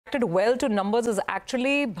reacted well to numbers is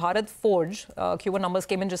actually Bharat Forge. Q1 numbers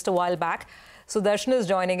came in just a while back. Sudarshan is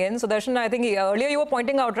joining in. Sudarshan, I think earlier you were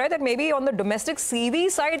pointing out, right, that maybe on the domestic CV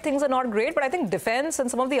side, things are not great, but I think defense and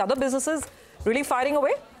some of the other businesses really firing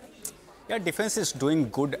away. Yeah, defense is doing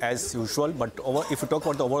good as usual, but if you talk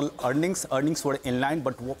about the overall earnings were in line,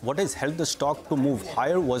 but what has helped the stock to move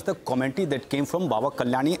higher was the commentary that came from Baba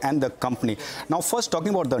Kalyani and the company. Now, first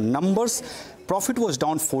talking about the numbers, profit was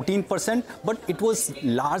down 14%, but it was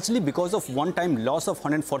largely because of one-time loss of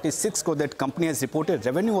 146 crore that company has reported.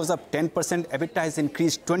 Revenue was up 10%, EBITDA has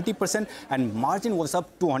increased 20%, and margin was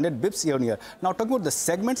up 200 bips year-on-year. Now, talking about the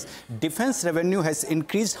segments, defense revenue has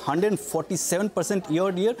increased 147%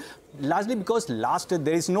 year-on-year, largely because last year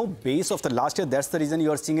there is no base of the last year. That's the reason you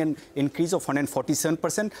are seeing an increase of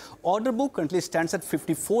 147%. Order book currently stands at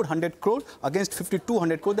 5,400 crore against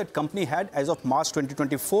 5,200 crore that company had as of March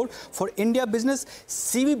 2024. For India business,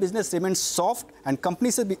 CV business remains soft, and company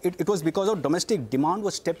said it was because of domestic demand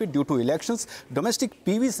was tepid due to elections. Domestic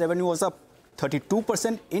PV's revenue was up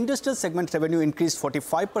 32%, industrial segment revenue increased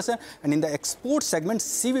 45%, and in the export segment,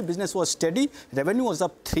 CV business was steady, revenue was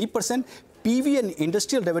up 3%. PV and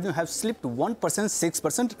industrial revenue have slipped 1%,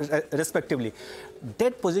 6% respectively.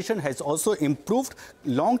 Debt position has also improved.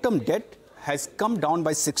 Long-term debt has come down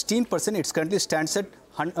by 16%. It currently stands at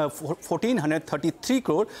 1,433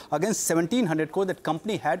 crore against 1,700 crore that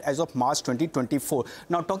company had as of March 2024.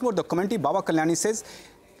 Now, talking about the commentary, Baba Kalyani says,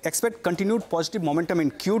 expect continued positive momentum in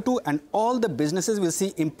Q2 and all the businesses will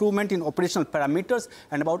see improvement in operational parameters.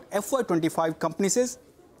 And about FY25, company says,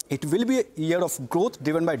 it will be a year of growth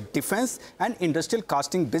driven by defense and industrial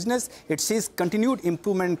casting business. It sees continued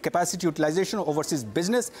improvement in capacity utilization of overseas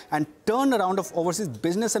business, and turnaround of overseas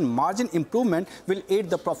business and margin improvement will aid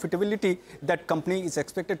the profitability that company is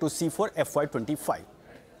expected to see for FY25.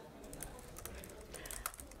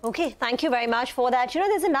 Okay, thank you very much for that. You know,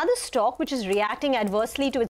 there's another stock which is reacting adversely to its